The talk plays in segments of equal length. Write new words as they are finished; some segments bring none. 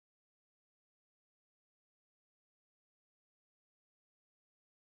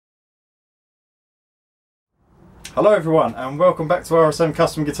Hello everyone and welcome back to RSM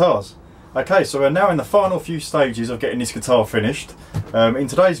Custom Guitars. Okay, so we're now in the final few stages of getting this guitar finished. In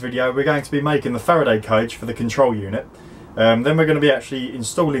today's video we're going to be making the Faraday cage for the control unit. Then we're going to be actually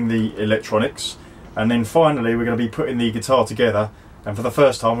installing the electronics, and then finally we're going to be putting the guitar together, and for the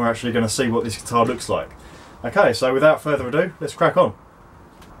first time we're actually going to see what this guitar looks like. Okay, so without further ado, let's crack on.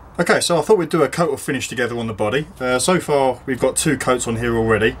 Okay, so I thought we'd do a coat of finish together on the body. So far we've got 2 coats on here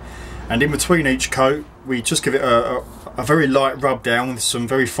already, and in between each coat we just give it a very light rub down with some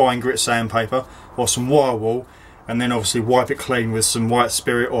very fine grit sandpaper or some wire wool, and then obviously wipe it clean with some white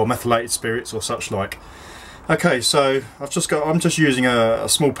spirit or methylated spirits or such like. Okay, so I'm just using a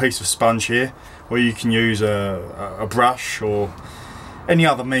small piece of sponge here, or you can use a brush or any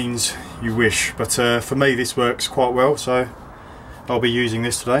other means you wish, but for me this works quite well, so I'll be using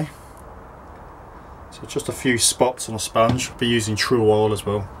this today. So just a few spots on a sponge. I'll be using True Oil as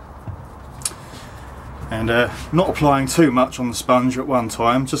well, and not applying too much on the sponge at one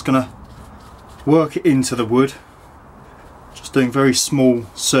time, just going to work it into the wood, just doing very small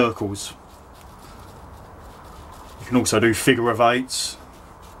circles. You can also do figure of 8s,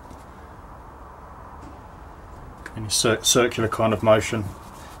 any circular kind of motion,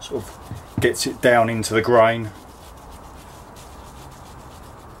 sort of gets it down into the grain.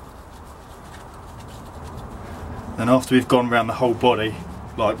 And after we've gone around the whole body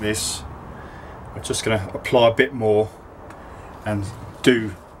like this, we're just going to apply a bit more and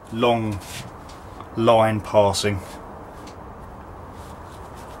do long line passing.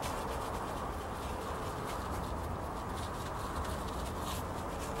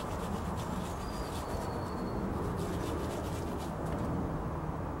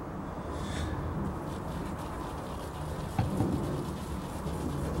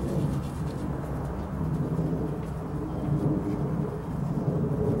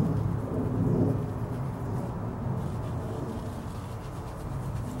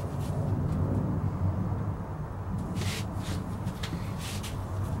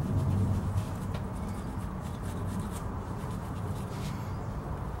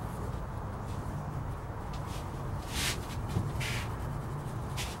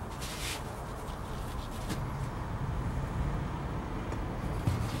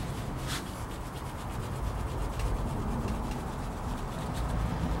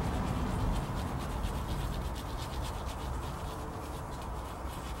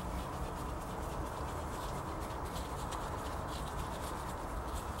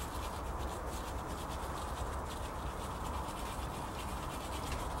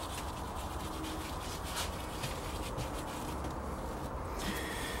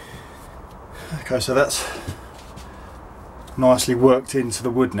 Okay, so that's nicely worked into the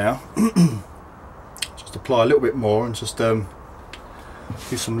wood now. Just apply a little bit more and just do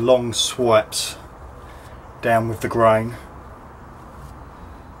some long swipes down with the grain.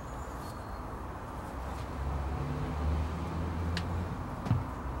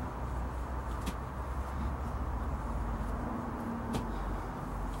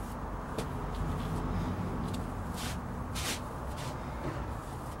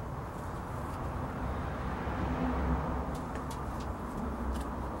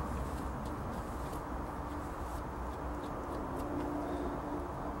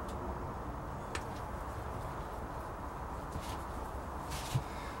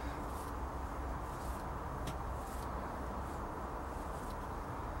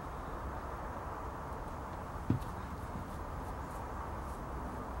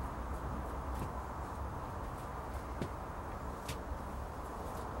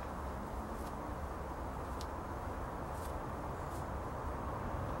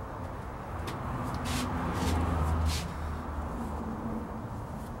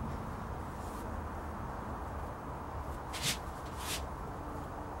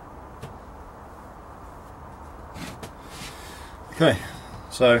 Okay,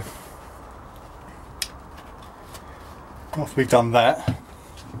 so after we've done that,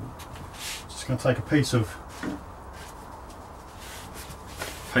 just going to take a piece of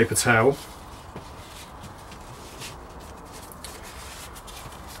paper towel,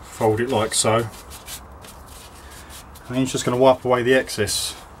 fold it like so, and then you're just going to wipe away the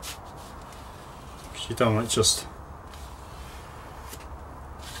excess, because you don't want it just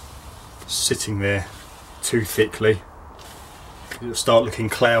sitting there too thickly. It'll start looking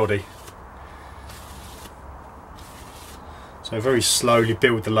cloudy. So very slowly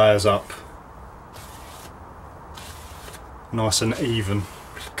build the layers up, nice and even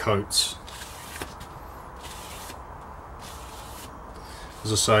coats.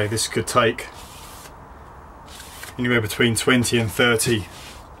 As I say, this could take anywhere between 20 and 30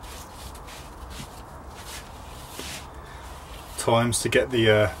 times to get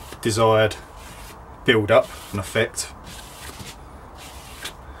the desired build up and effect,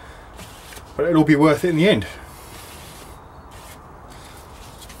 but it'll be worth it in the end.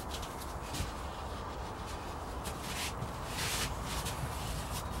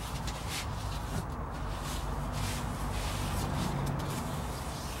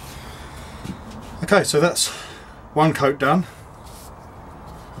 Okay, so that's one coat done,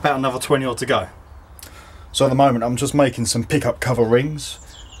 about another 20 odd to go. So at the moment I'm just making some pickup cover rings,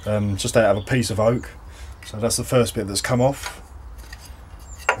 just out of a piece of oak. So that's the first bit that's come off,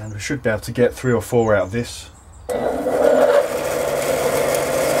 and we should be able to get 3 or 4 out of this.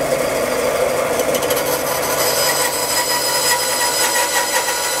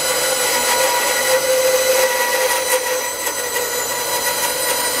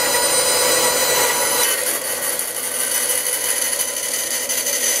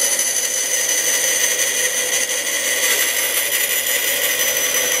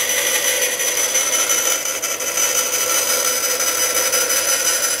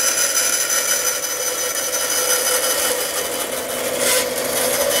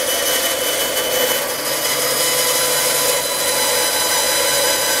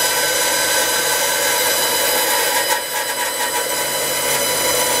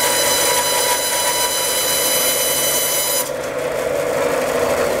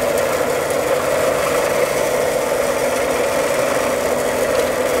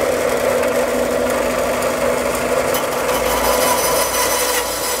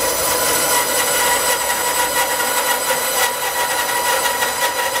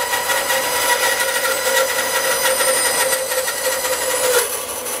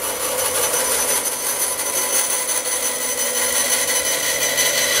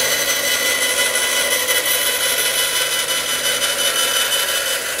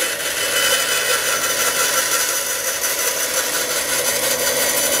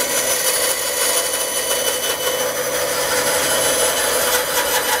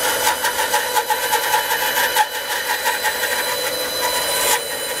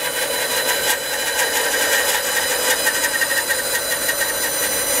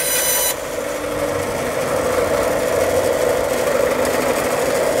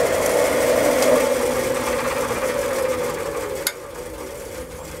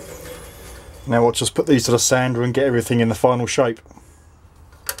 Now we'll just put these to the sander and get everything in the final shape.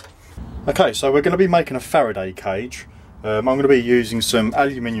 Okay, so we're going to be making a Faraday cage. I'm going to be using some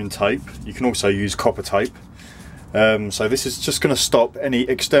aluminium tape. You can also use copper tape. So this is just going to stop any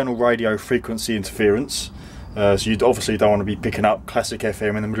external radio frequency interference. So you obviously don't want to be picking up classic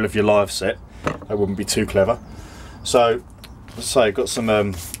FM in the middle of your live set. That wouldn't be too clever. So, let's say I've got some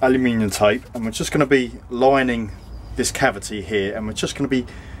aluminium tape, and we're just going to be lining this cavity here, and we're just going to be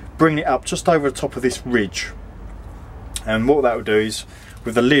bringing it up just over the top of this ridge. And what that will do is,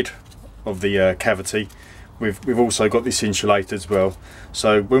 with the lid of the cavity, we've also got this insulated as well.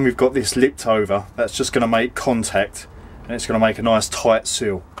 So when we've got this lipped over, that's just going to make contact, and it's going to make a nice tight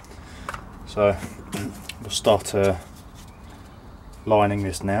seal. So we'll start lining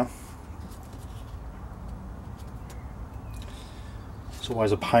this now. It's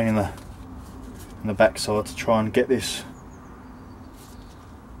always a pain in the backside to try and get this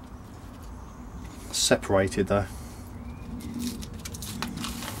separated though.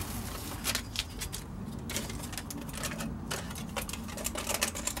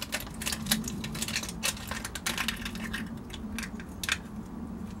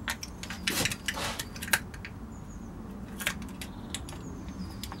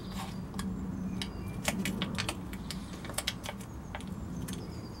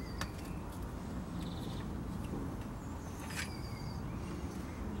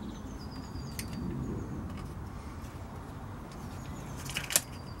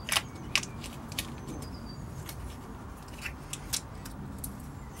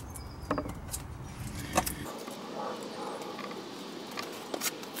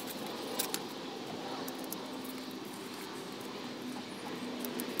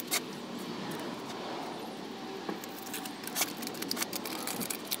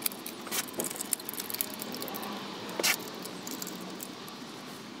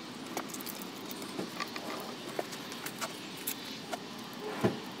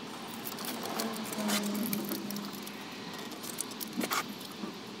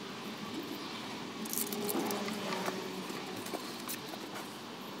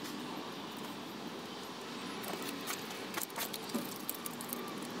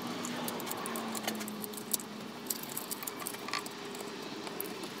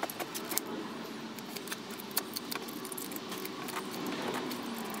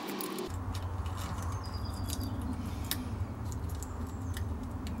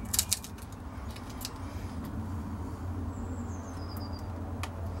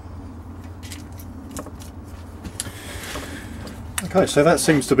 Okay, so that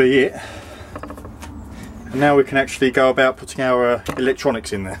seems to be it. And now we can actually go about putting our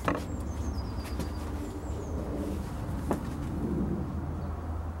electronics in there.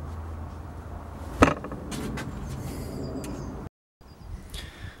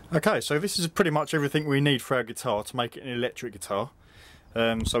 Okay, so this is pretty much everything we need for our guitar to make it an electric guitar.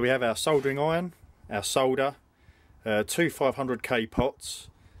 So we have our soldering iron, our solder, two 500k pots,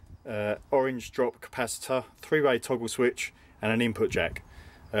 orange drop capacitor, 3-way toggle switch and an input jack.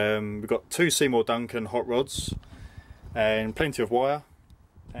 We've got two Seymour Duncan hot rods and plenty of wire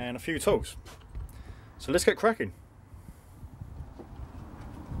and a few tools. So let's get cracking.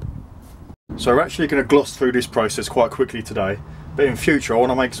 So we're actually going to gloss through this process quite quickly today, but in future I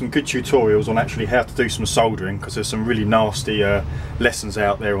want to make some good tutorials on actually how to do some soldering, because there's some really nasty lessons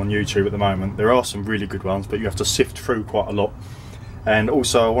out there on YouTube at the moment. There are some really good ones, but you have to sift through quite a lot. And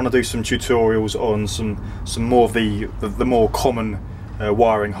also I want to do some tutorials on some more of the more common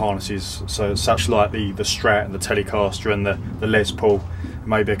wiring harnesses, so such like the Strat and the Telecaster and the Les Paul, and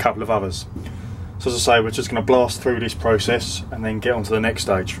maybe a couple of others. So as I say, we're just going to blast through this process and then get on to the next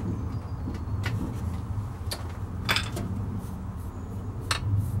stage.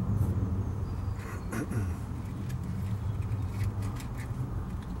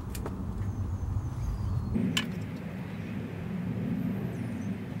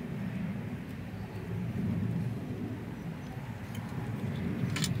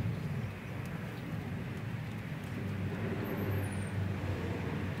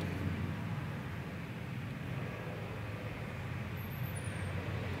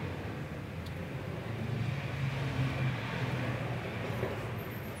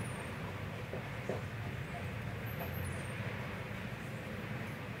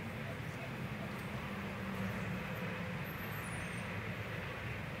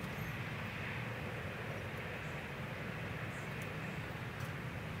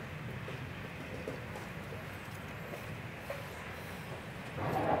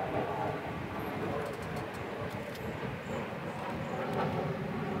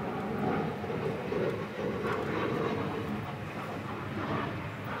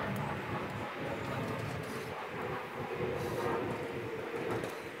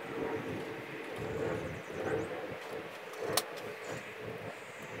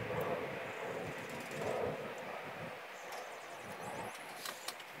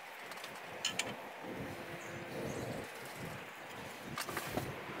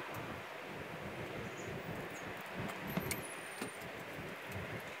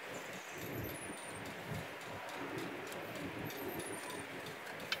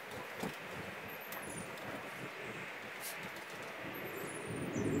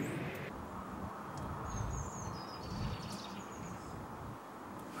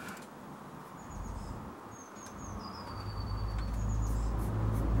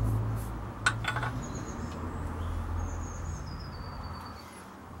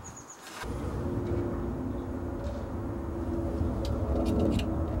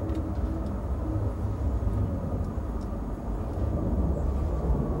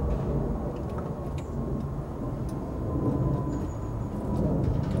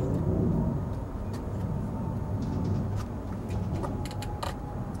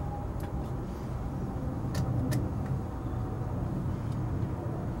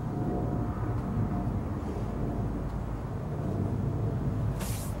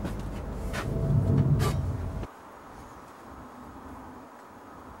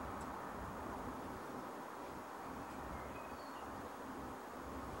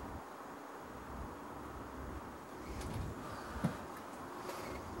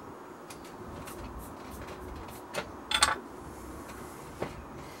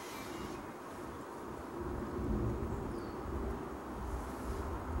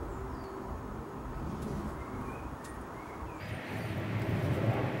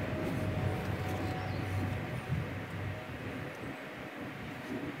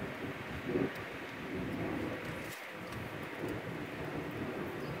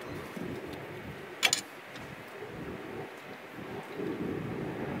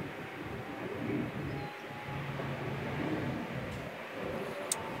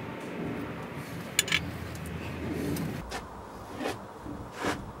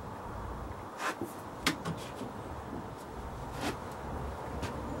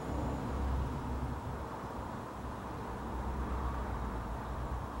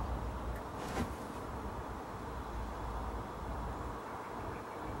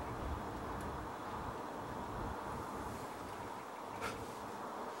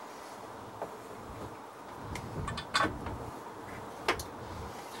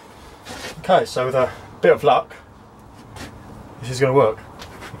 Okay, so with a bit of luck, this is going to work.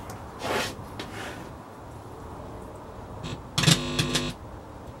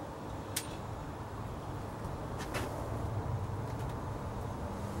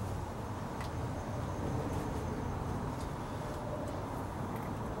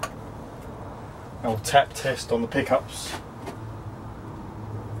 I'll tap test on the pickups.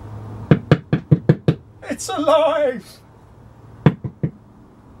 It's alive!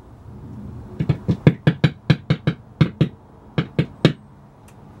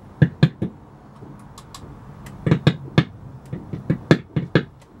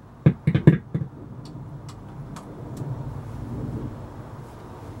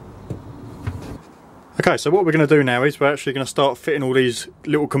 Okay, so what we're going to do now is we're actually going to start fitting all these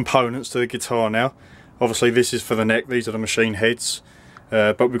little components to the guitar now. Obviously this is for the neck, these are the machine heads,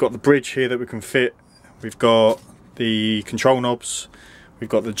 but we've got the bridge here that we can fit, we've got the control knobs, we've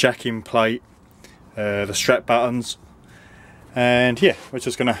got the jacking plate, the strap buttons, and yeah, we're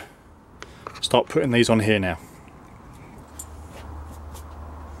just going to start putting these on here now.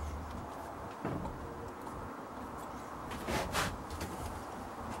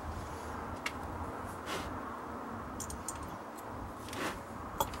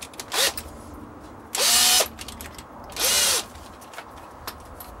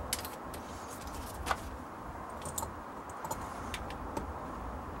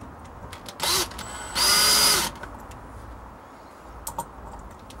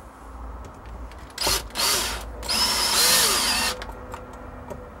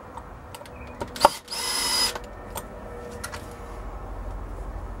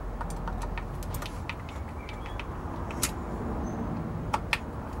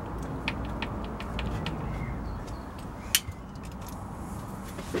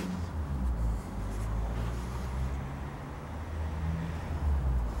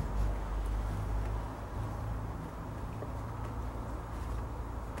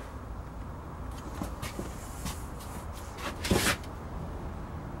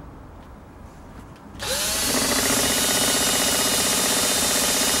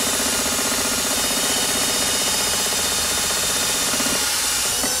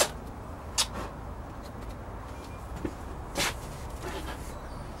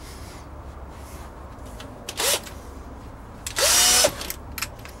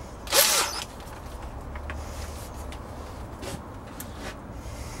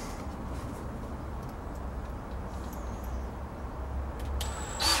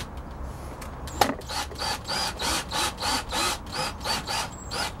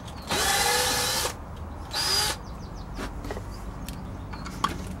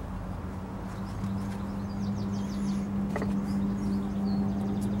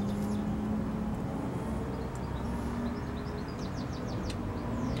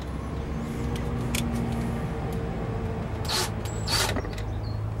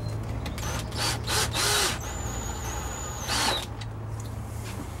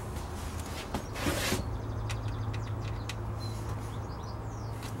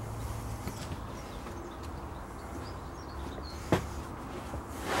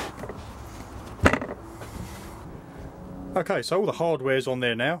 Okay, so all the hardware's on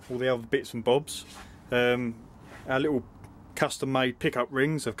there now, all the other bits and bobs. Our little custom made pickup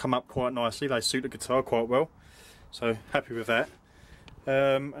rings have come up quite nicely, they suit the guitar quite well, so happy with that.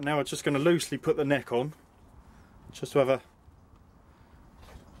 And now I'm just going to loosely put the neck on, just to have a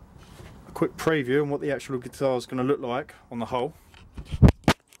quick preview on what the actual guitar is going to look like on the whole.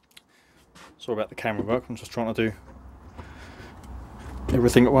 Sorry about the camera work, I'm just trying to do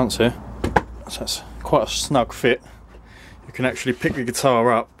everything at once here. So that's quite a snug fit. You can actually pick the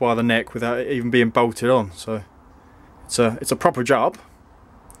guitar up by the neck without it even being bolted on, so it's a proper job.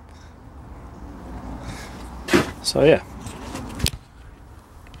 So yeah.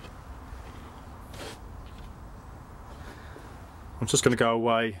 I'm just going to go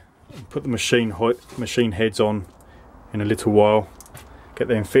away and put the machine heads on in a little while, get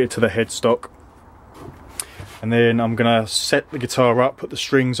them fitted to the headstock, and then I'm going to set the guitar up, put the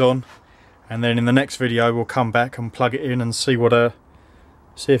strings on, and then in the next video we'll come back and plug it in and see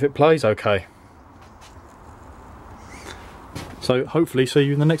if it plays okay. So hopefully see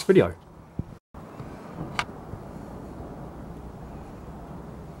you in the next video.